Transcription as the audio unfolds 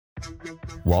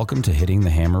Welcome to Hitting the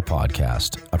Hammer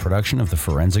podcast, a production of the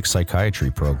Forensic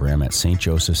Psychiatry program at St.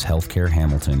 Joseph's Healthcare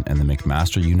Hamilton and the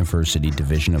McMaster University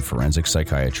Division of Forensic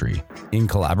Psychiatry, in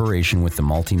collaboration with the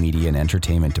Multimedia and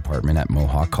Entertainment Department at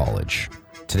Mohawk College.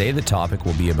 Today the topic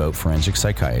will be about forensic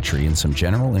psychiatry and some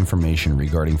general information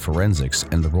regarding forensics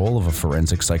and the role of a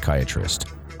forensic psychiatrist.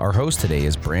 Our host today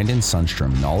is Brandon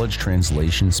Sundstrom, Knowledge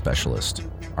Translation Specialist.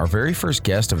 Our very first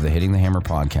guest of the Hitting the Hammer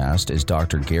podcast is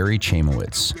Dr. Gary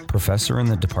Chamowitz, professor in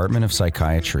the Department of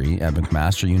Psychiatry at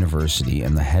McMaster University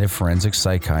and the head of Forensic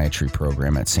Psychiatry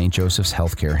program at St. Joseph's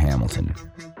Healthcare Hamilton.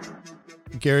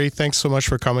 Gary, thanks so much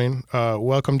for coming.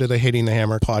 Welcome to the Hitting the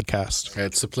Hammer podcast.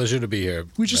 It's a pleasure to be here.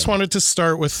 We just wanted to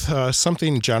start with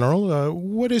something general.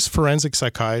 What is forensic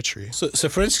psychiatry? So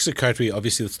forensic psychiatry,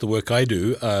 obviously, that's the work I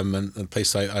do and the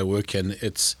place I work in.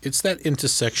 It's that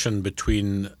intersection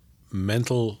between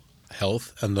mental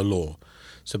health and the law.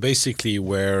 So basically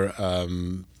where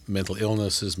mental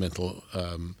illnesses, mental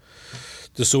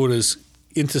disorders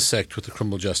intersect with the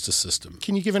criminal justice system.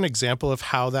 Can you give an example of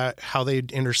how they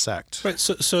intersect? Right.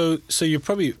 So you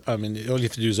probably, all you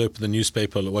have to do is open the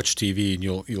newspaper or watch TV, and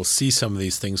you'll see some of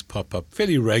these things pop up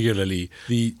fairly regularly.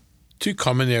 The two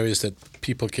common areas that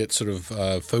people get sort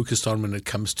of focused on when it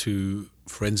comes to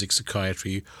forensic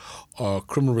psychiatry are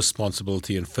criminal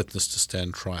responsibility and fitness to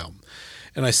stand trial.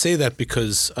 And I say that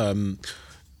because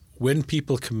when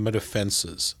people commit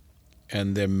offenses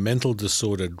and their mental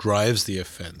disorder drives the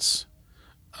offense,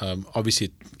 obviously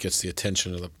it gets the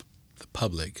attention of the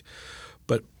public.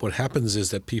 But what happens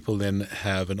is that people then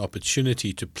have an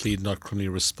opportunity to plead not criminally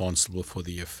responsible for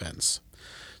the offense.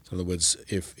 In other words,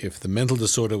 if the mental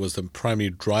disorder was the primary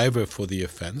driver for the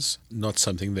offense, not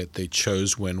something that they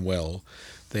chose when well,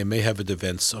 they may have a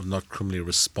defense of not criminally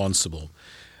responsible.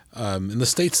 In the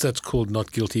States, that's called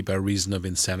not guilty by reason of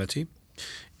insanity.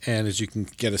 And as you can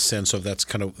get a sense of, that's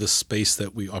kind of the space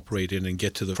that we operate in and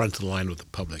get to the front of the line with the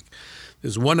public.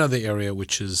 There's one other area,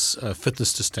 which is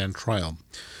fitness to stand trial.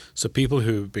 So people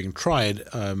who are being tried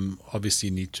obviously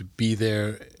need to be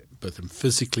there, both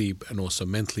physically and also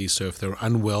mentally. So if they're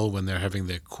unwell when they're having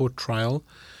their court trial,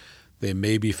 they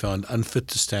may be found unfit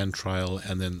to stand trial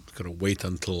and then got to wait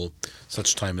until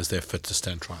such time as they're fit to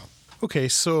stand trial. Okay,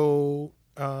 so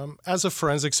as a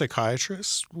forensic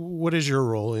psychiatrist, what is your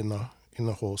role in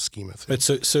the whole scheme of things?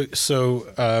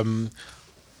 Right,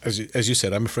 as you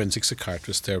said, I'm a forensic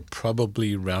psychiatrist. There are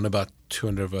probably around about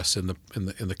 200 of us in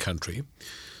the country.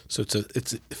 So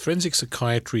forensic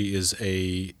psychiatry is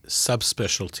a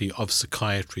subspecialty of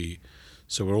psychiatry.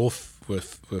 So we're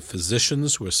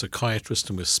physicians, we're psychiatrists,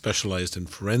 and we're specialized in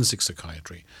forensic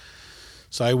psychiatry.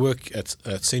 So I work at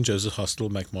St. Joseph's Hospital,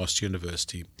 McMaster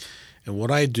University. And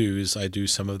what I do is I do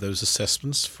some of those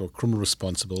assessments for criminal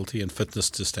responsibility and fitness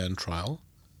to stand trial.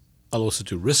 I'll also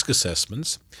do risk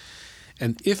assessments.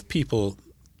 And if people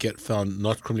get found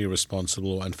not criminally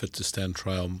responsible or unfit to stand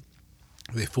trial,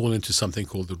 they fall into something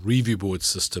called the review board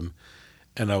system,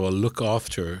 and I will look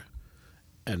after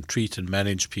and treat and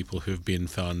manage people who have been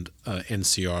found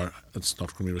NCR, that's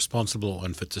not criminally responsible or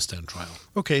unfit to stand trial.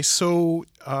 Okay, so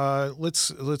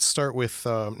let's start with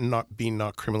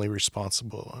not criminally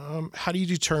responsible. How do you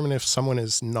determine if someone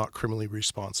is not criminally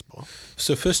responsible?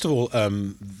 So first of all,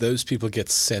 those people get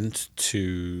sent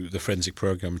to the forensic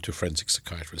program to forensic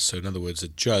psychiatrists. So in other words, a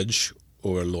judge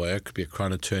or a lawyer, could be a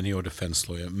crown attorney or defense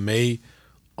lawyer, may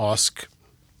ask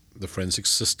the forensic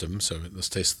system, so in this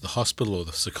case the hospital or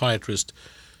the psychiatrist,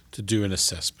 to do an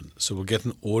assessment. So we'll get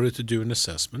an order to do an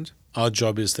assessment. Our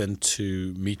job is then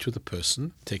to meet with the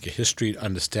person, take a history,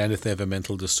 understand if they have a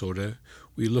mental disorder.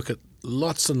 We look at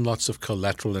lots and lots of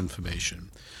collateral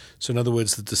information. So in other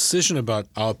words, the decision about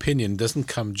our opinion doesn't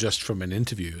come just from an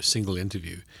interview, a single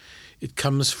interview. It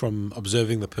comes from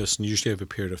observing the person usually over a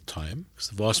period of time, because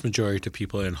the vast majority of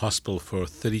people are in hospital for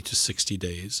 30 to 60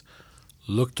 days,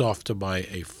 looked after by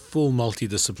a full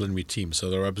multidisciplinary team. So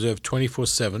they're observed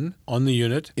 24/7 on the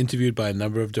unit, interviewed by a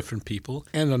number of different people.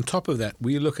 And on top of that,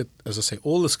 we look at, as I say,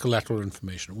 all this collateral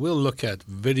information. We'll look at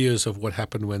videos of what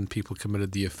happened when people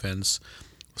committed the offense.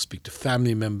 We'll speak to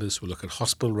family members. We'll look at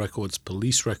hospital records,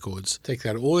 police records, take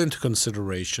that all into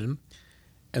consideration.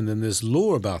 And then there's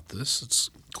law about this. It's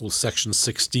called Section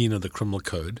 16 of the Criminal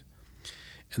Code.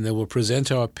 And then we'll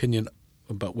present our opinion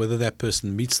about whether that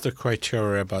person meets the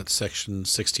criteria about Section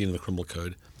 16 of the Criminal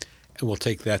Code, and we'll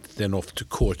take that then off to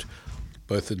court,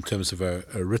 both in terms of a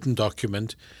written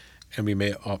document, and we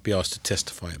may be asked to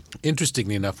testify.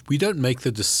 Interestingly enough, we don't make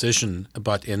the decision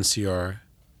about NCR,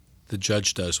 the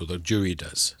judge does or the jury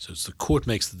does. So it's the court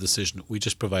makes the decision, we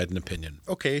just provide an opinion.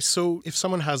 Okay, so if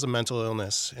someone has a mental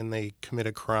illness and they commit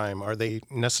a crime, are they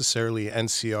necessarily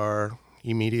NCR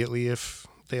immediately if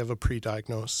they have a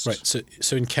pre-diagnosed. Right.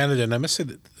 So in Canada, and I must say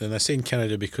that, and I say in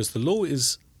Canada because the law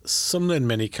is similar in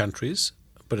many countries,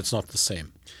 but it's not the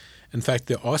same. In fact,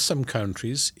 there are some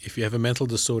countries, if you have a mental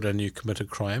disorder and you commit a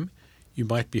crime, you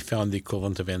might be found the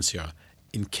equivalent of NCR.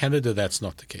 In Canada, that's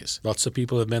not the case. Lots of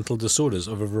people have mental disorders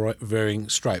of varying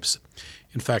stripes.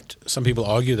 In fact, some people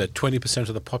argue that 20%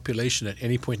 of the population at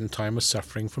any point in time is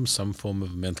suffering from some form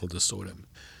of mental disorder.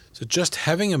 So just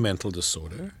having a mental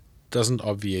disorder doesn't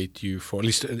obviate you for, at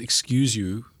least excuse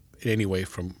you in any way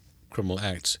from criminal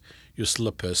acts. You're still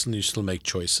a person, you still make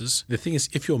choices. The thing is,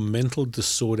 if your mental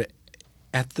disorder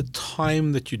at the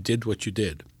time that you did what you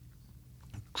did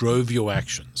drove your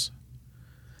actions,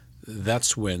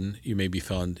 that's when you may be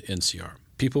found NCR.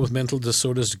 People with mental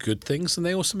disorders do good things, and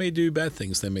they also may do bad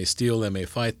things. They may steal, they may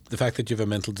fight. The fact that you have a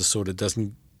mental disorder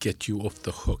doesn't get you off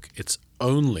the hook. It's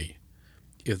only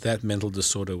if that mental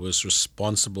disorder was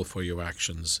responsible for your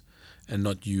actions and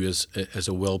not you as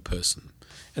a well person.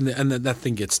 And that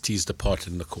thing gets teased apart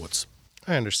in the courts.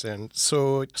 I understand.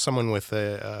 So someone with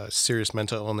a serious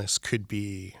mental illness could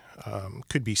be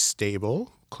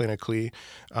stable clinically,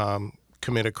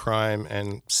 commit a crime,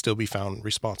 and still be found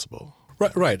responsible.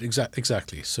 Right,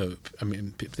 exactly. So, I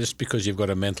mean, just because you've got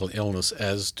a mental illness,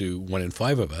 as do 1 in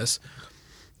 5 of us,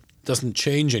 doesn't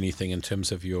change anything in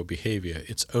terms of your behavior.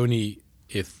 It's only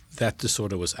if that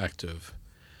disorder was active.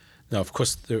 Now, of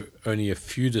course, there are only a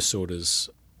few disorders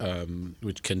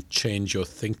which can change your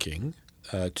thinking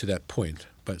to that point.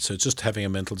 But so just having a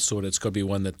mental disorder, it's got to be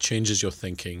one that changes your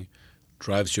thinking,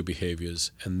 drives your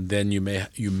behaviors, and then you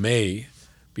may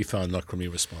be found not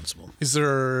criminally responsible. Is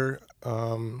there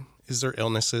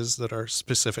illnesses that are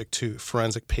specific to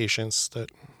forensic patients?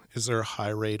 Is there a high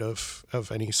rate of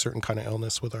any certain kind of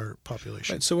illness with our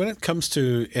population? Right. So when it comes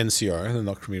to NCR, they're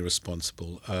not criminally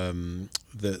responsible,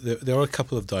 there are a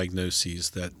couple of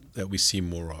diagnoses that we see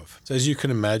more of. So as you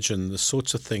can imagine, the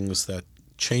sorts of things that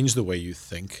change the way you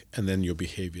think and then your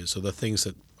behaviors are the things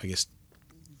that, I guess,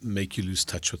 make you lose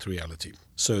touch with reality.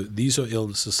 So these are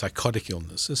illnesses, psychotic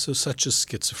illnesses, so such as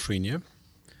schizophrenia,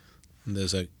 and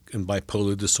and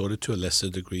bipolar disorder to a lesser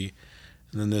degree,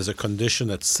 and then there's a condition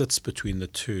that sits between the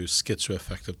two,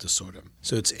 schizoaffective disorder.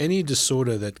 So it's any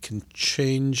disorder that can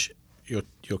change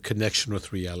your connection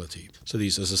with reality. So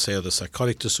these, as I say, are the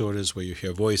psychotic disorders where you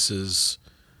hear voices,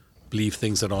 believe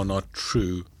things that are not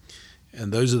true,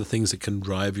 and those are the things that can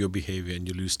drive your behavior and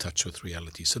you lose touch with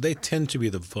reality. So they tend to be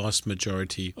the vast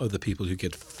majority of the people who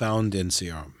get found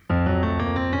NCR.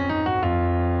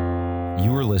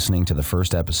 You are listening to the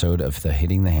first episode of the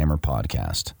Hitting the Hammer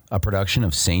podcast, a production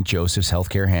of St. Joseph's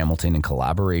Healthcare Hamilton in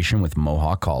collaboration with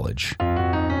Mohawk College.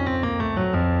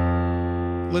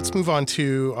 Let's move on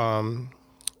to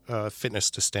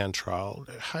fitness to stand trial.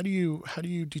 How do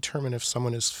you determine if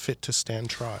someone is fit to stand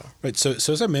trial? Right. So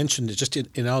as I mentioned, just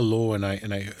in our law, and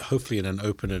I hopefully in an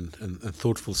open and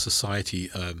thoughtful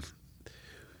society,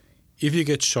 if you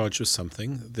get charged with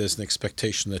something, there's an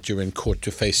expectation that you're in court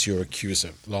to face your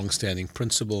accuser. Long-standing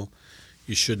principle,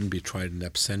 you shouldn't be tried in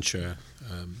absentia.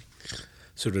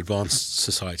 Sort of advanced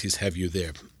societies have you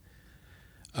there.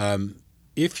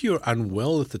 If you're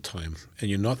unwell at the time and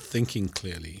you're not thinking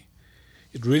clearly,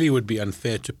 it really would be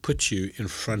unfair to put you in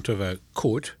front of a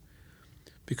court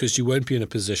because you won't be in a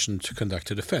position to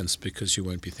conduct a defense because you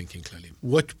won't be thinking clearly.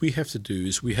 What we have to do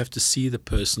is we have to see the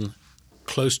person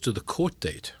close to the court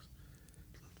date,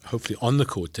 hopefully on the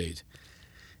court date,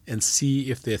 and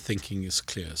see if their thinking is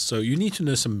clear. So you need to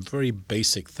know some very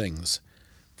basic things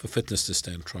for fitness to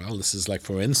stand trial. This is like,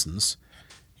 for instance,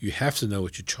 you have to know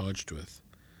what you're charged with.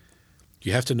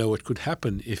 You have to know what could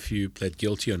happen if you pled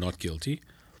guilty or not guilty.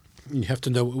 You have to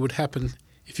know what would happen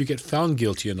if you get found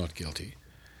guilty or not guilty.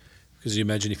 Because you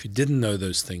imagine if you didn't know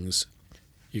those things,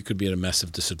 you could be at a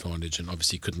massive disadvantage and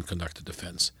obviously couldn't conduct a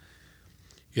defense.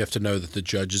 You have to know that the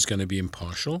judge is going to be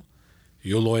impartial.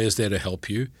 Your lawyer is there to help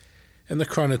you. And the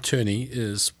Crown Attorney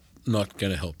is not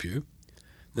going to help you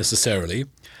necessarily.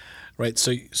 Right,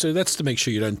 so that's to make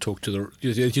sure you don't talk to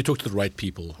you talk to the right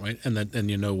people, right,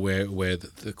 and you know where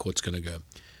the court's going to go.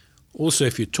 Also,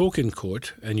 if you talk in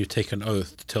court and you take an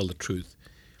oath to tell the truth,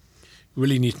 you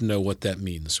really need to know what that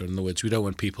means. So in other words, we don't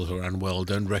want people who are unwell,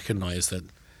 don't recognize that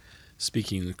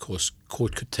speaking in the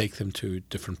court could take them to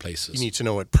different places. You need to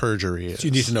know what perjury is. So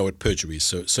you need to know what perjury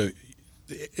is.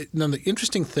 Now the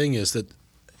interesting thing is that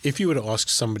if you were to ask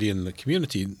somebody in the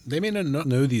community, they may not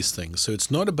know these things. So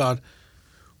it's not about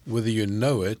whether you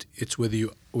know it, it's whether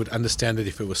you would understand it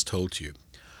if it was told to you.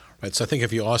 Right? So I think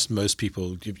if you asked most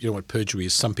people, you know what perjury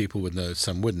is, some people would know,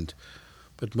 some wouldn't.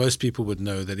 But most people would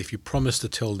know that if you promise to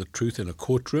tell the truth in a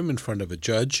courtroom in front of a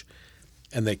judge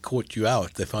and they caught you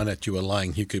out, they found out you were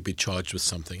lying, you could be charged with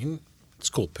something. It's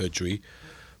called perjury.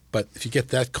 But if you get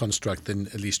that construct, then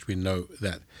at least we know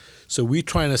that. So we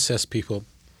try and assess people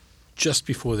just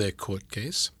before their court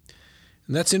case.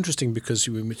 And that's interesting because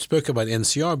we spoke about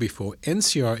NCR before.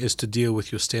 NCR is to deal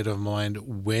with your state of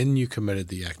mind when you committed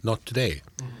the act, not today.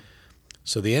 Mm-hmm.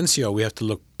 So the NCR, we have to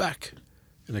look back,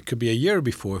 and it could be a year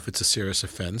before if it's a serious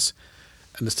offense,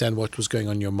 understand what was going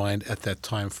on in your mind at that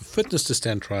time. For fitness to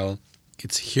stand trial,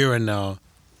 it's here and now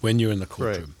when you're in the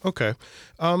courtroom. Right. Okay.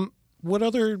 What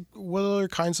other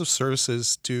kinds of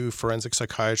services do forensic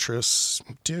psychiatrists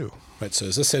do? Right. So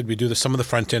as I said, we do some of the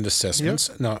front-end assessments.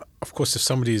 Yep. Now, of course, if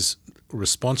somebody's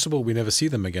responsible, we never see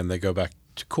them again. They go back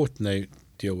to court and they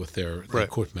deal with their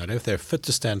court matter. If they're fit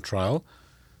to stand trial,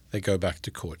 they go back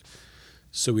to court.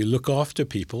 So we look after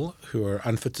people who are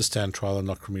unfit to stand trial and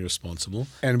not criminally responsible.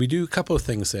 And we do a couple of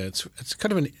things there. It's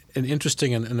kind of an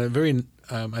interesting and a very,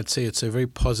 I'd say it's a very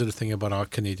positive thing about our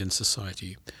Canadian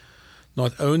society.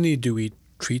 Not only do we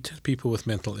treat people with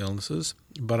mental illnesses,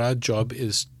 but our job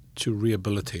is to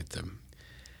rehabilitate them.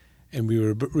 And we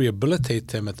rehabilitate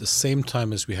them at the same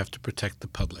time as we have to protect the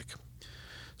public.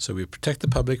 So we protect the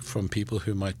public from people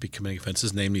who might be committing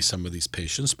offenses, namely some of these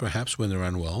patients, perhaps when they're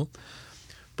unwell.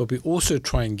 But we also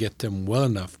try and get them well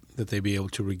enough that they be able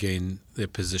to regain their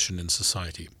position in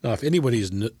society. Now, if anybody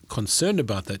is concerned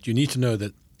about that, you need to know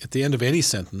that at the end of any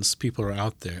sentence, people are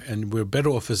out there, and we're better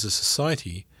off as a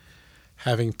society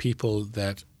having people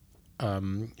that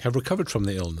have recovered from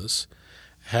their illness,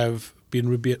 have been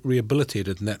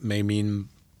rehabilitated, and that may mean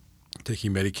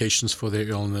taking medications for their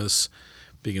illness,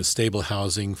 being in stable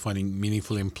housing, finding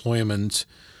meaningful employment,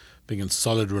 being in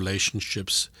solid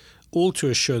relationships, all to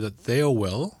assure that they are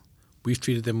well, we've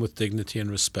treated them with dignity and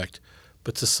respect,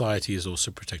 but society is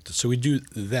also protected. So we do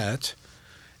that,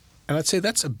 and I'd say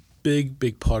that's a big,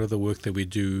 big part of the work that we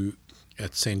do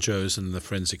at St. Joe's and the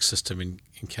forensic system in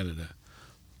Canada.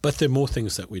 But there are more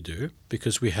things that we do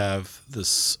because we have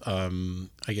this, I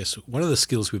guess one of the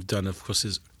skills we've done, of course,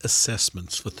 is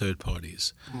assessments for third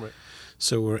parties. Right.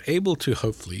 So we're able to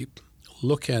hopefully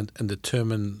look at and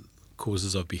determine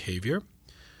causes of behavior.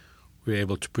 We're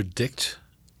able to predict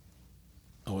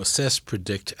or assess,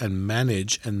 predict, and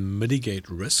manage and mitigate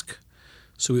risk.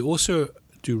 So we also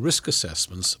do risk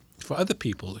assessments for other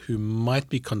people who might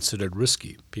be considered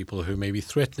risky, people who may be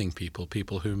threatening people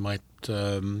who might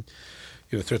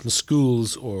threaten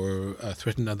schools or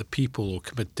threaten other people or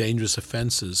commit dangerous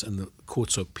offenses, and the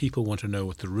courts or people want to know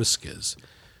what the risk is.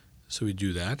 So we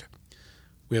do that.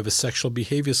 We have a sexual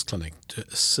behaviors clinic to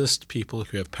assist people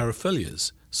who have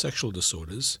paraphilias, sexual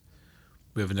disorders.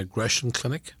 We have an aggression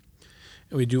clinic,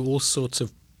 and we do all sorts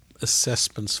of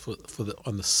assessments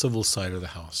on the civil side of the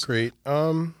house. Great.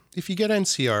 If you get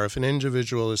NCR, if an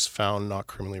individual is found not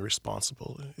criminally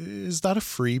responsible, is that a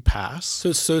free pass?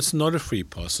 So it's not a free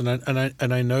pass,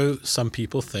 and I know some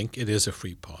people think it is a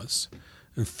free pass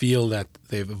and feel that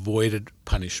they've avoided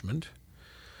punishment.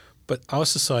 But our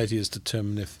society is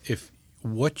determined if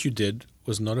what you did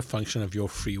was not a function of your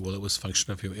free will, it was a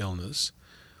function of your illness,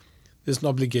 there's an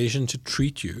obligation to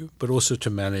treat you, but also to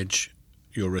manage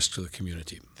your risk to the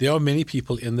community. There are many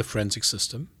people in the forensic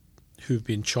system who've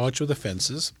been charged with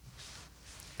offenses,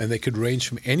 and they could range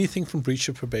from anything from breach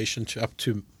of probation to up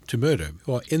to murder,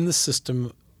 who are in the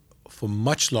system for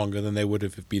much longer than they would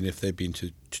have been if they'd been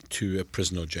to a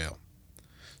prison or jail.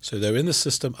 So they're in the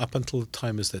system up until the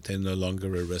time is that they're no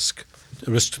longer a risk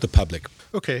to the public.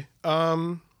 Okay.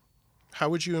 How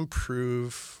would you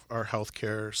improve our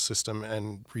healthcare system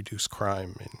and reduce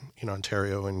crime in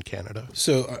Ontario and Canada?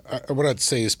 So what I'd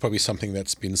say is probably something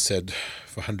that's been said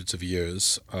for hundreds of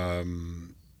years,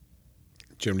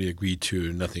 generally agreed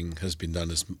to. Nothing has been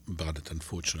done about it,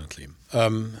 unfortunately.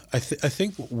 I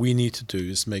think what we need to do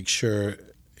is make sure,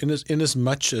 in as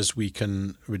much as we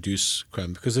can reduce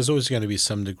crime, because there's always going to be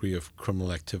some degree of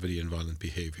criminal activity and violent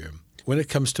behavior. When it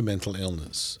comes to mental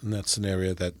illness, and that's an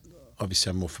area that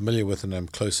obviously I'm more familiar with and I'm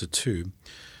closer to,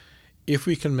 if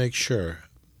we can make sure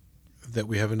that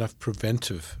we have enough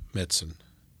preventive medicine,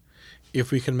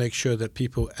 if we can make sure that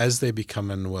people, as they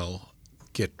become unwell,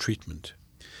 get treatment,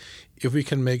 if we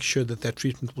can make sure that that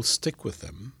treatment will stick with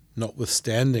them,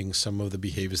 notwithstanding some of the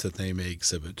behaviors that they may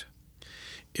exhibit,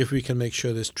 if we can make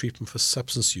sure there's treatment for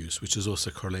substance use, which is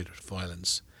also correlated with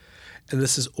violence, and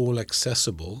this is all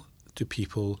accessible to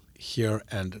people here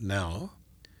and now,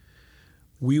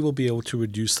 we will be able to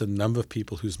reduce the number of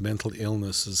people whose mental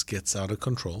illnesses gets out of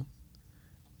control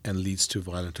and leads to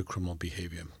violent or criminal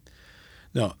behavior.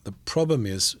 Now, the problem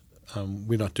is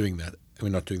we're not doing that. We're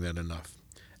not doing that enough.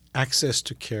 Access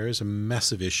to care is a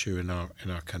massive issue in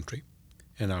our country,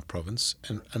 in our province,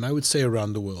 and I would say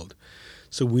around the world.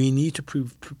 So we need to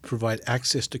provide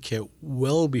access to care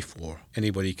well before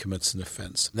anybody commits an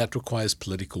offense. That requires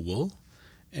political will,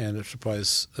 and it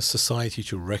requires a society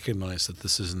to recognize that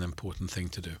this is an important thing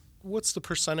to do. What's the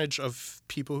percentage of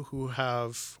people who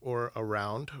have, or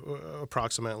around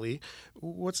approximately,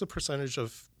 what's the percentage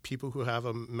of people who have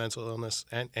a mental illness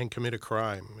and commit a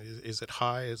crime? Is it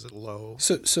high? Is it low?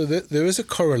 So there is a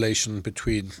correlation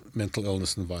between mental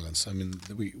illness and violence. I mean,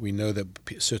 we know that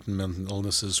certain mental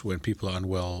illnesses, when people are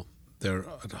unwell, they're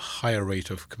at a higher rate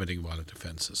of committing violent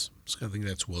offenses. So I think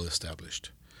that's well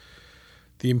established.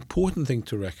 The important thing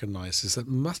to recognize is that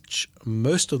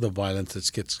most of the violence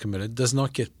that gets committed does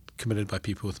not get committed by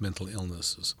people with mental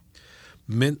illnesses.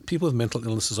 People with mental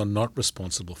illnesses are not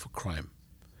responsible for crime.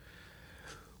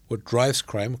 What drives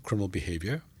crime? Criminal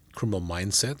behavior, criminal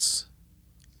mindsets,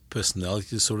 personality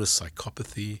disorders,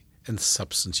 psychopathy, and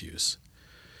substance use.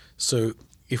 So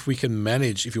if we can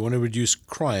manage, if you want to reduce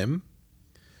crime,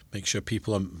 make sure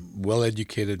people are well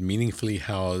educated, meaningfully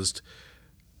housed,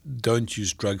 don't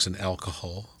use drugs and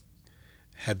alcohol,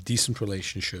 have decent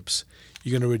relationships,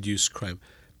 you're going to reduce crime.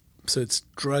 So it's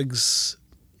drugs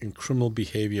and criminal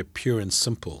behavior, pure and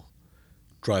simple,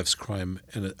 drives crime,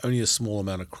 and only a small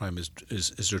amount of crime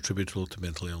is attributable to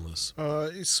mental illness.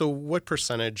 So what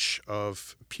percentage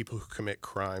of people who commit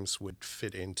crimes would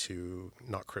fit into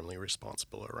not criminally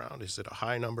responsible around? Is it a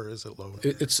high number? Is it low?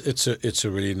 It's a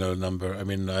really low number. I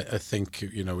mean, I think,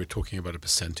 we're talking about a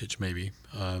percentage maybe.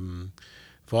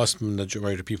 Vast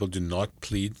majority of people do not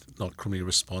plead not criminally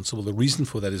responsible. The reason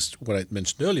for that is what I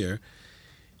mentioned earlier,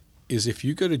 is if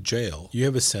you go to jail, you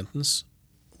have a sentence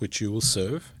which you will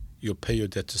serve. You'll pay your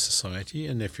debt to society,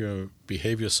 and if you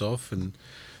behave yourself and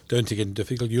don't take it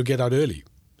difficult, you'll get out early.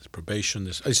 There's probation,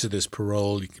 there's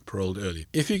parole, you get paroled early.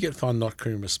 If you get found not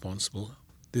criminally responsible,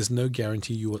 there's no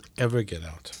guarantee you will ever get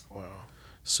out. Wow.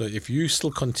 So if you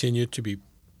still continue to be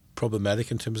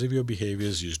problematic in terms of your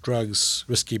behaviors, use drugs,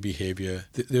 risky behavior,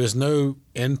 there is no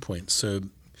end point. So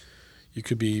you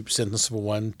could be sentenced for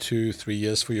 1, 2, 3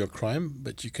 years for your crime,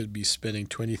 but you could be spending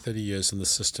 20, 30 years in the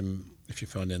system if you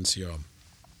found NCR.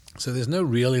 So there's no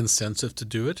real incentive to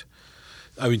do it.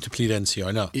 To plead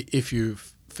NCR. Now, if you're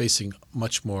facing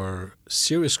much more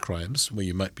serious crimes, where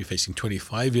you might be facing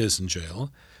 25 years in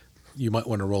jail, you might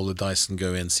want to roll the dice and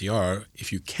go NCR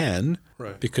if you can,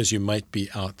 right, because you might be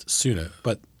out sooner.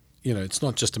 But, it's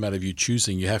not just a matter of you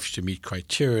choosing. You have to meet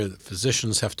criteria. The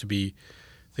physicians have to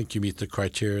think you meet the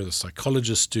criteria, the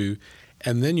psychologists do,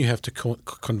 and then you have to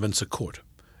convince a court.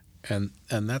 And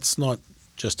that's not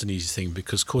just an easy thing,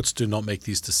 because courts do not make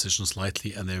these decisions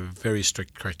lightly, and they're very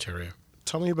strict criteria.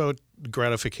 Tell me about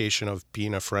gratification of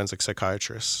being a forensic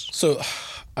psychiatrist. So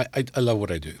I love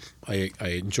what I do. I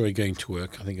enjoy going to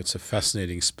work. I think it's a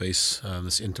fascinating space,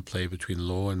 this interplay between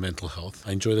law and mental health.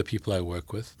 I enjoy the people I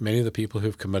work with. Many of the people who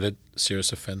have committed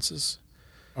serious offenses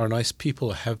are nice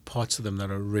people, have parts of them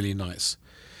that are really nice.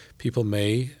 People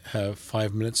may have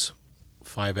 5 minutes,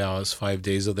 5 hours, 5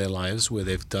 days of their lives where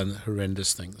they've done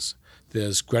horrendous things.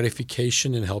 There's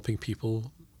gratification in helping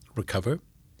people recover,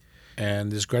 and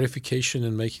there's gratification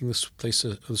in making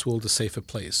this world a safer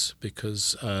place,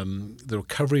 because the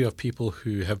recovery of people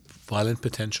who have violent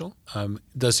potential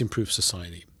does improve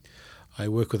society. I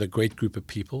work with a great group of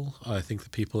people. I think the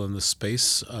people in this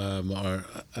space are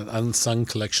an unsung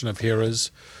collection of heroes,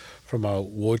 from our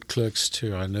ward clerks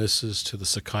to our nurses to the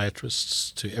psychiatrists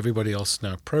to everybody else in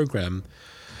our program.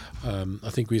 I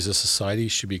think we as a society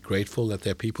should be grateful that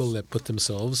there are people that put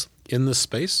themselves in this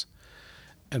space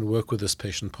and work with this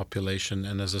patient population.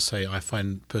 And as I say, I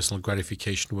find personal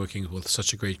gratification working with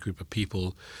such a great group of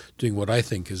people, doing what I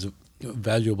think is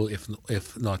valuable,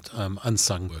 if not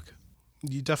unsung work.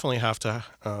 You definitely have to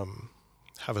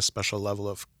have a special level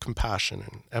of compassion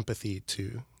and empathy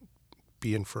to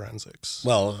be in forensics.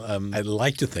 Well, I'd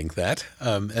like to think that.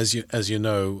 As you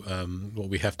know, what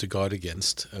we have to guard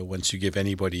against once you give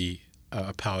anybody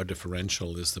a power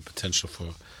differential is the potential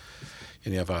for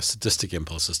any of our sadistic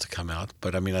impulses to come out.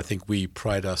 But I think we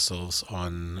pride ourselves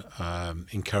on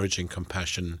encouraging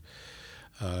compassion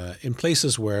in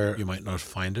places where you might not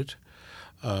find it,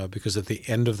 because at the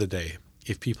end of the day,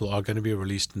 if people are going to be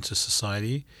released into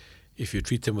society, if you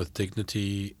treat them with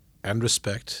dignity and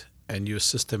respect, and you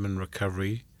assist them in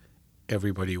recovery,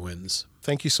 everybody wins.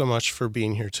 Thank you so much for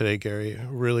being here today, Gary. I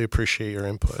really appreciate your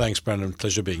input. Thanks, Brandon.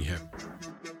 Pleasure being here.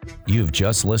 You've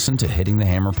just listened to Hitting the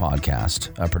Hammer podcast,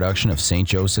 a production of St.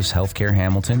 Joseph's Healthcare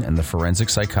Hamilton and the Forensic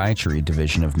Psychiatry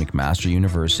Division of McMaster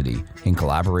University in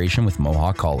collaboration with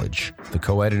Mohawk College. The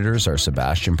co-editors are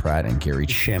Sebastian Pratt and Gary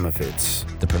Shamafitz.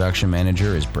 The production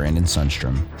manager is Brandon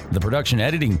Sundstrom. The production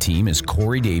editing team is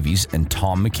Corey Davies and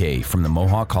Tom McKay from the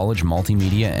Mohawk College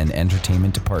Multimedia and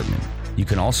Entertainment Department. You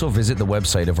can also visit the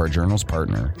website of our journal's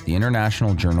partner, the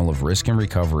International Journal of Risk and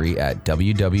Recovery, at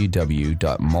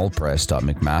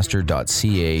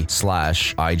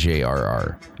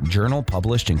www.mulpress.mcmaster.ca/IJRR. Journal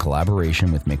published in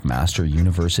collaboration with McMaster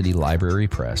University Library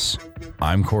Press.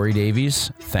 I'm Corey Davies.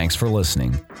 Thanks for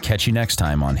listening. Catch you next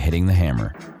time on Hitting the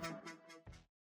Hammer.